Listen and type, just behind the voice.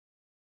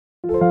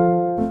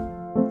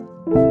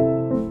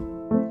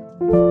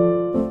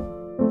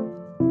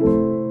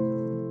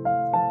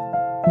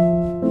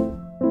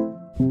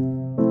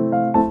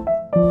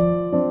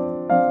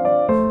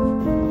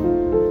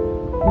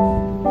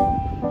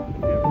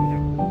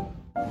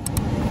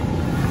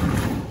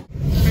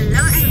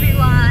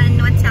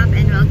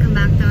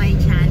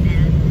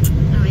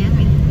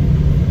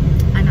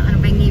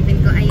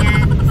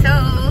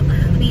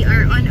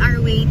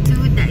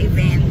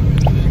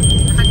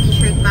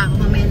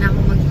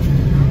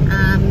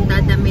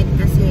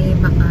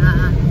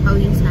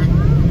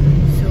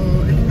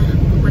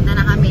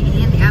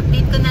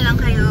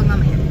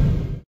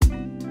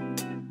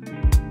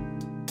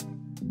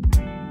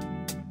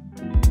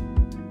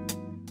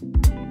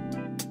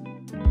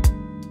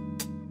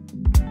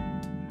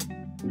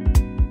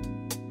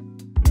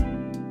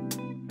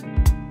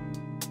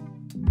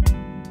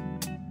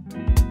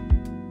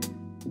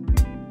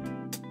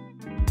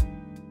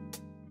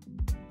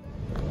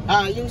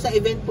Yung sa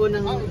event po ng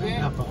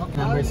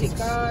number 6.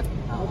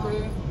 Okay.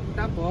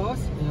 Tapos,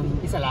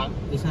 isa lang?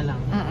 Isa lang.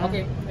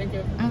 Okay, thank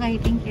you. Okay,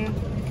 thank you.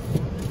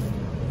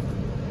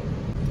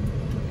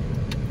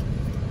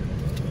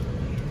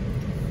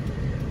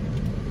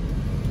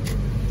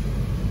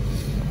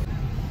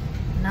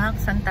 Nak,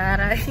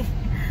 Santaray.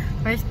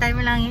 First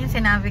time lang yun,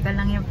 sinabi ko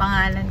lang yung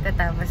pangalan ko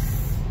tapos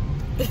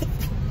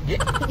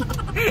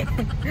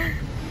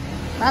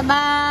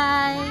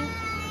bye-bye!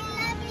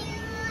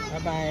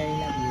 Bye-bye,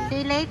 love you.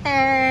 See you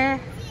later!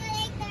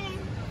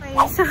 Okay,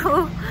 so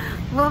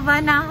baba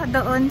na ako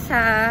doon sa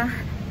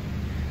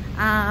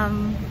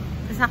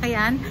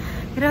sasakyan.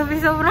 Grabe,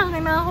 sobrang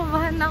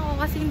kinakabahan ako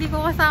kasi hindi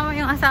ko kasama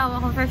yung asawa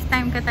ko. First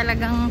time ka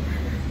talagang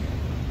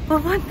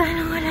pupunta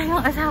na wala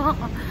yung asawa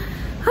ko.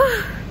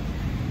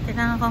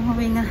 Kailangan ko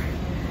huminga.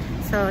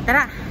 So,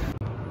 tara!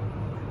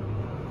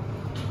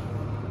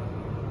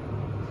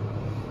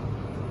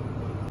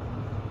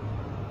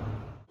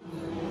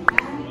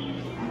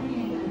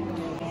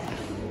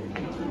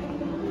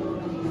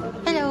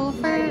 Hello,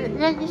 for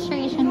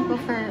registration ko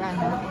for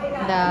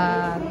the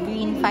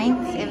Green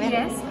Finds event.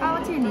 Yes,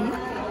 what's your name?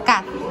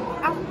 Cath.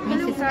 Oh,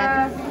 hello, Mrs.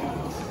 Cath.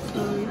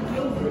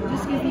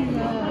 Just give me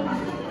the...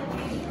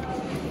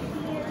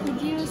 Could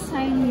you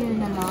sign here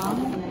na lang?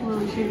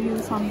 We'll give you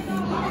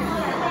something.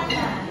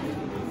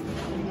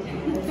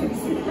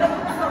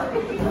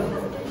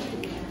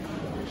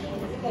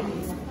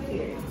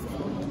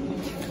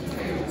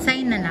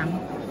 Sign na lang.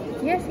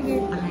 Yes,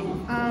 sige. Okay.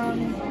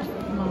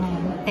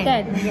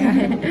 10. Yeah.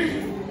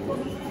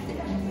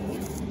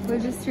 We'll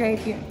just write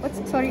here.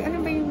 Sorry,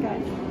 ano ba yung that?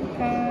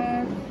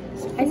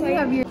 I still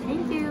have your...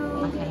 Thank you.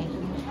 Okay.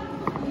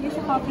 Here's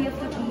a copy of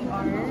the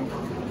PR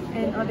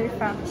and other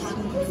fact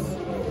sheets.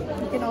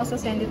 You can also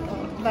send it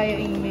via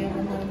email.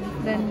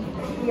 Then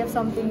we have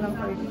something lang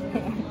for you.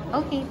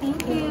 Okay, thank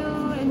you.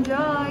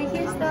 Enjoy.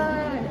 Here's the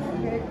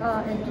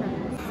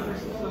entrance.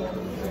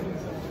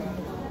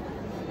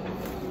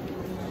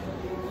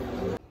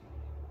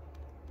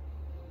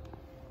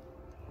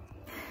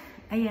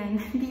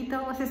 Ayan, dito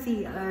ako sa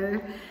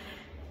CR.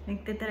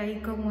 Nagtatry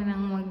ko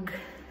munang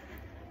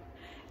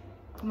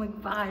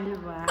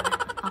magpakalwa.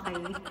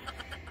 Okay.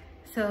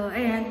 So,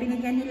 ayan,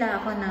 pinigyan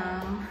nila ako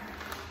ng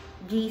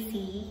GC.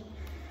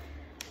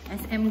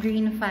 SM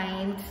Green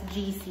Finds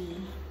GC.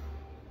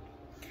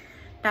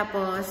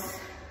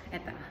 Tapos,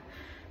 eto.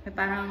 May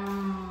parang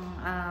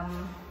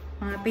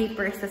mga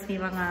papers, tapos may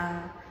mga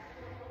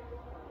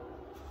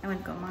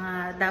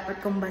mga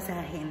dapat kong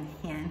basahin.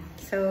 Yan.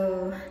 So,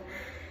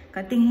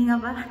 konting hinga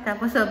pa.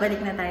 Tapos,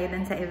 balik na tayo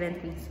dun sa event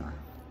mismo.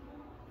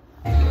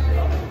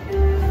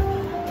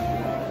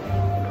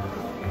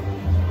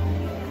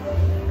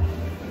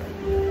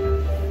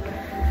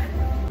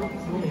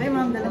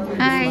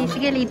 Hi,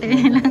 sige later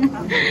na lang.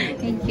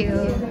 Thank you.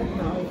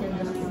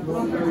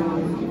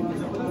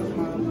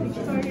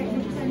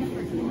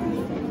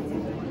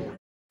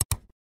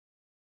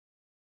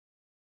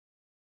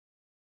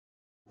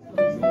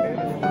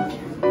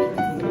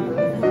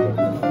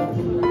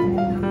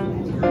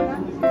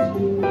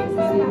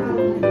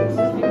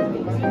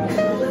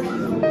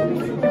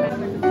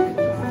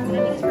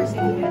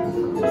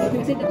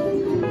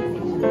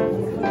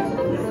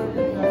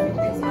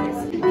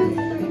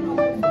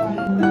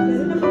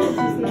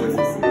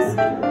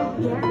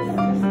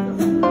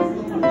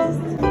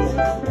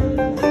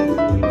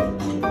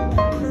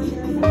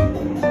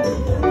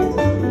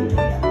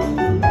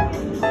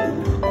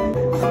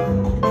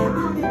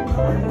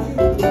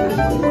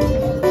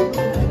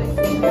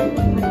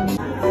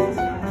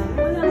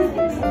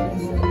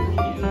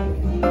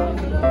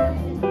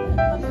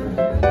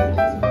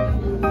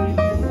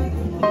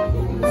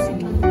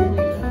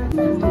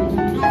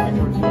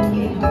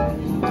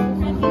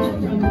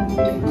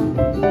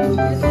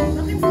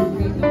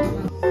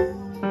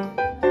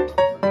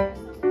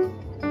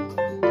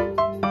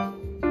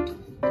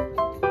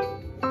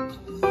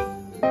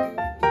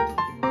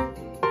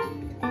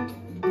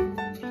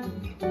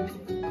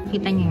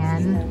 Kita niyo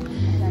yan.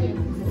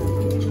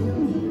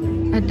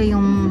 Ito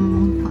yung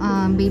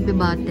baby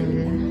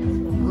bottle.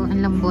 Oh, ang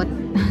lambot.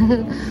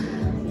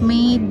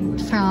 Made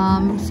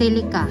from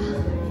silica.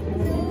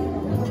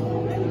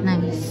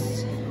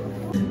 Nice.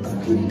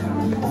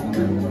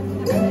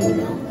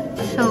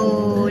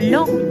 So,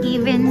 look,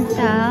 even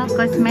sa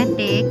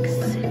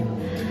cosmetics,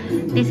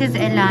 this is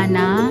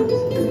Elana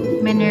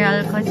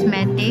Mineral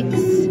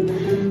Cosmetics.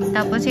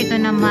 Tapos ito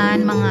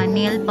naman, mga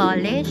nail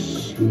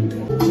polish.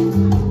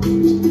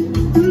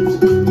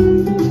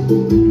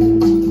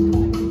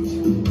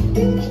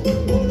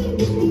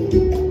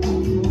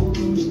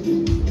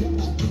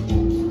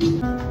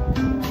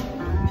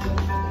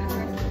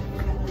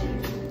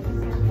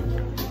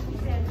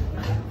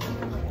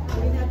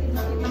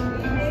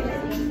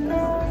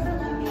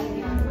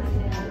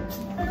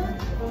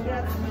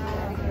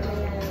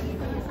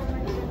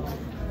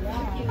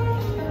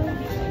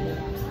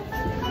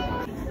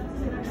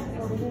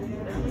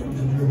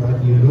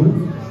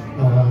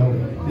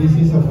 This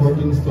is a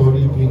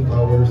 14-story twin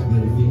towers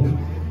building.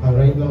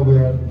 Right now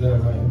we're at the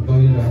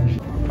employee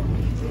lounge.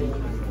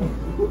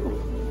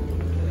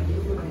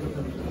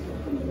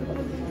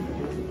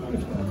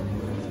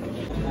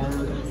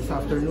 This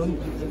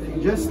afternoon,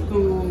 just to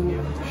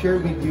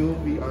share with you,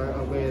 we are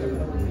a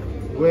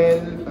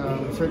well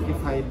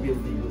certified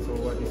building. So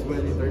what is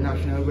well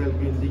International Well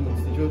Building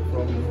Institute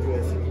from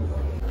USA.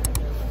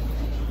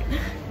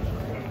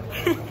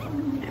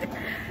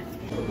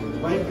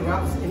 While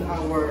perhaps in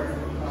our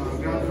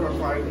ground floor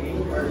parking,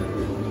 our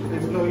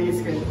employees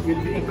will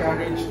be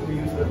encouraged to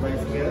use the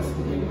bicycles.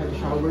 We have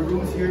shower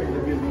rooms here in the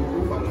building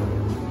too, but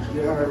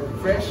they are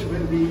fresh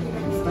when we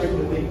start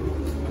the day.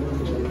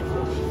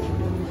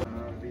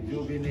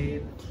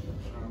 Rejuvenate,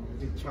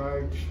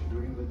 recharge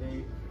during the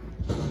day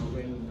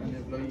when an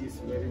employee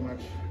is very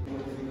much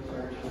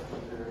recharged.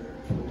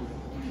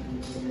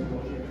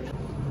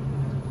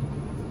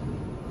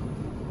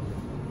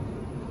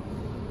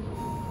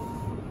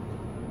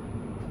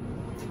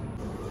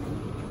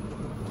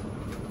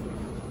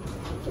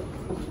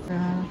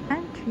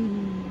 Pantry.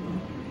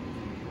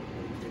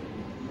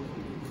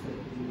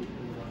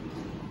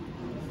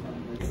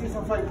 This is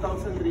a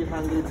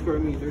 5,300 square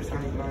meters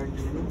high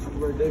garden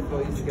where the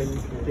employees can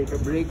take a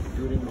break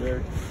during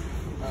their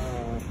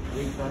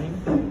break time.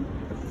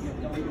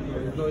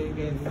 The employee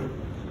can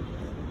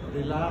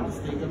relax,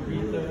 take a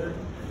breather,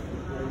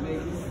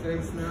 relax,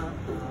 stress na.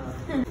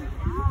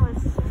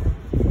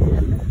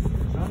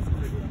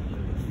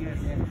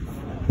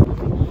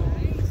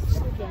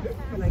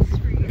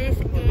 This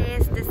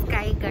is the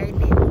Sky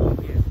Garden.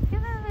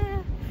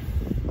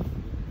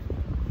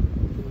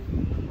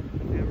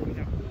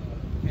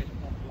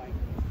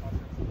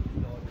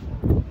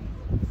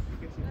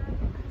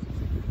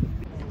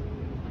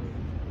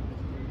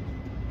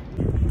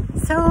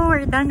 So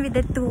we're done with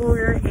the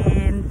tour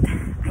and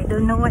I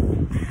don't know what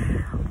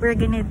we're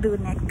gonna do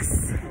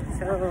next.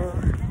 So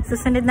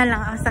susunod na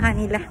lang ako sa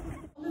kanila.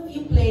 All of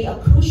you play a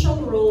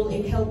crucial role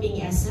in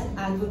helping ESA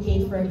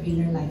advocate for a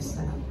greener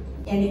lifestyle.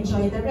 And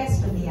enjoy the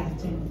rest of the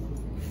afternoon.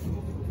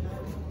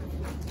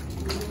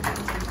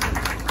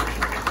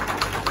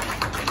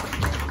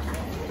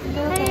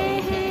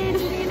 Hey,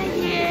 Filipina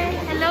here.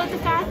 Hello to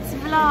Cath's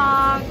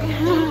vlog.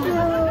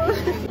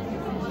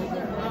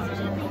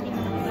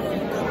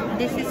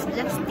 This is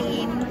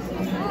Justine.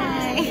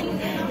 Hi.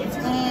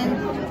 And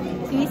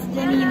Miss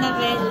Janina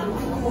Bell.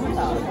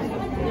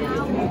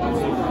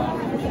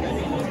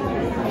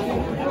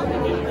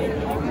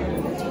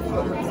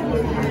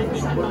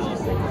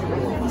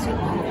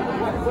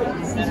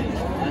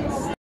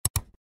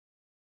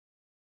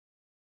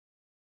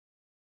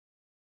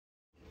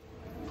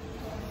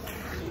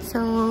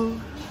 So,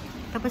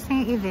 tapos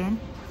na yung event.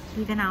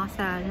 Dito na ako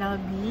sa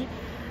lobby.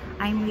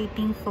 I'm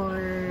waiting for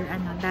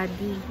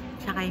daddy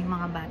tsaka yung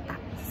mga bata.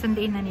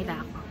 Sunduin na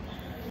nila ako.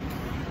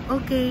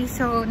 Okay,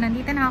 so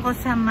nandito na ako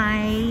sa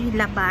may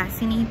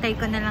labas. Hinihintay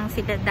ko na lang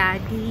sila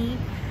daddy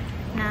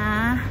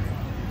na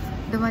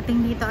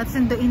dumating dito at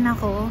sunduin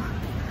ako.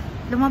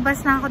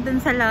 Lumabas na ako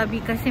dun sa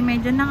lobby kasi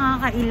medyo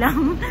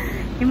nakakailang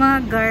yung mga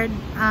guard.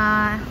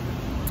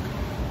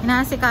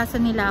 Inaasikaso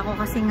nila ako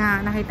kasi nga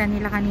nakita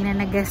nila kanina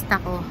na guest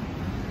ako.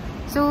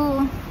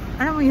 So,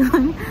 alam mo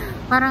yun,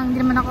 parang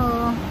hindi naman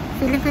ako,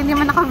 feeling ko hindi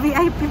naman ako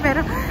VIP,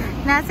 pero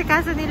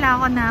inaasikaso nila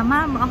ako na,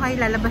 ma'am, okay,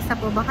 lalabas na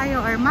po ba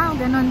kayo? Or ma'am,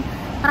 ganun.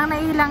 Parang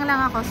nailang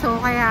lang ako. So,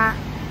 kaya,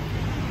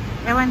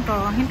 ewan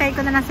ko, hintayin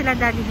ko na lang sila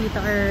daddy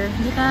dito or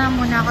dito na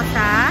muna ako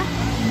sa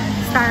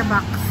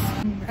Starbucks.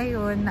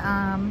 Ayun,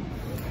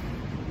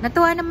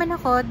 natuwa naman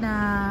ako na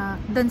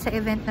doon sa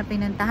event na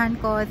pinuntahan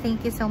ko.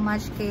 Thank you so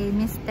much kay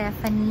Miss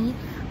Stephanie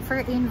for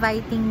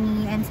inviting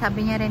me. And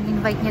sabi niya rin,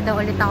 invite niya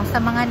daw ulit ako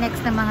sa mga next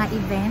na mga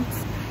events.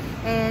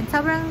 And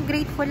sobrang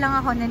grateful lang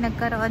ako na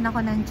nagkaroon ako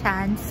ng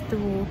chance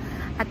to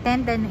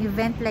attend an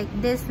event like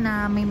this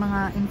na may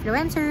mga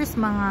influencers,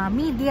 mga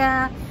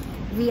media,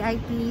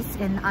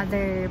 VIPs, and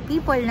other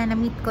people na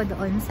na-meet ko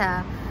doon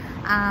sa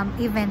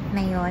event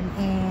na yon.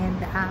 And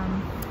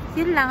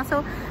yun lang. So,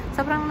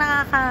 sobrang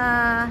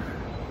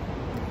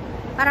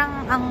parang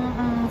ang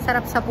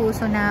sarap sa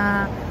puso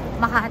na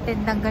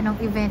maka-attend ng ganong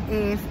event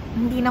if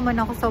hindi naman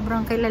ako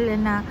sobrang kilala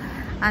na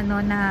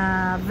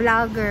na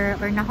vlogger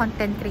or na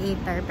content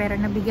creator, pero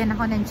nabigyan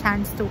ako ng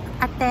chance to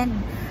attend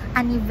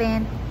an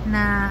event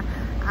na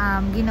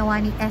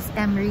ginawa ni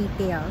SM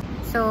Retail.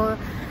 So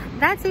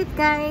that's it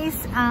guys.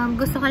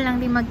 Gusto ko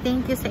lang din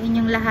mag-thank you sa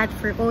inyong lahat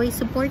for always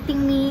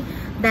supporting me.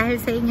 Dahil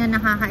sa inyo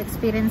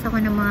nakaka-experience ako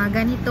ng mga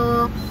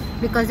ganito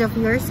because of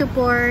your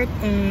support.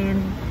 And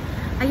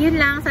ayun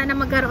lang, sana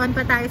magkaroon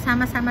pa tayo,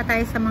 sama-sama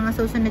tayo sa mga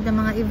susunod na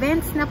mga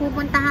events na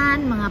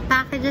pupuntahan, mga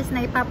packages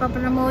na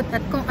ipapapromote,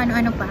 at kung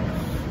ano-ano pa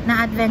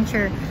na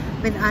adventure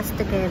with us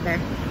together.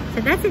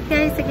 So that's it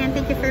guys. Again,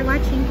 thank you for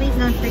watching. Please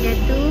don't forget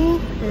to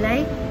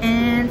like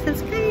and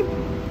subscribe.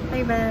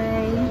 Bye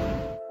bye.